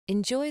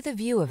Enjoy the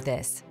view of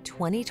this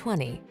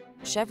 2020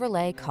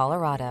 Chevrolet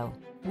Colorado.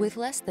 With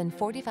less than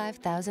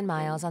 45,000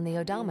 miles on the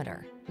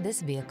odometer,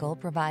 this vehicle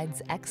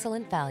provides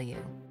excellent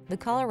value. The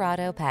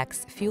Colorado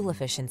packs fuel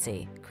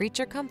efficiency,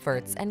 creature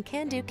comforts, and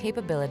can-do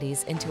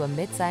capabilities into a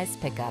mid-size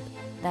pickup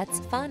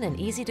that's fun and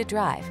easy to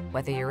drive,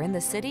 whether you're in the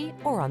city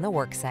or on the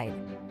work site.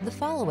 The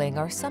following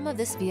are some of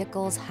this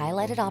vehicle's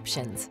highlighted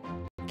options: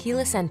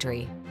 keyless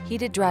entry,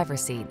 heated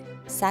driver's seat,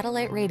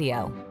 satellite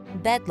radio,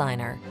 bed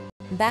liner,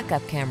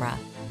 backup camera,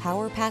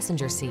 power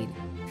passenger seat,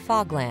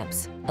 fog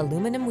lamps,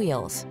 aluminum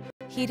wheels,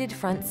 heated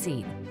front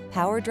seat,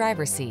 power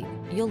driver's seat.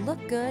 You'll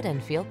look good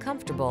and feel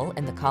comfortable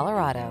in the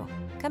Colorado.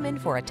 Come in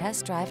for a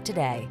test drive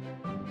today.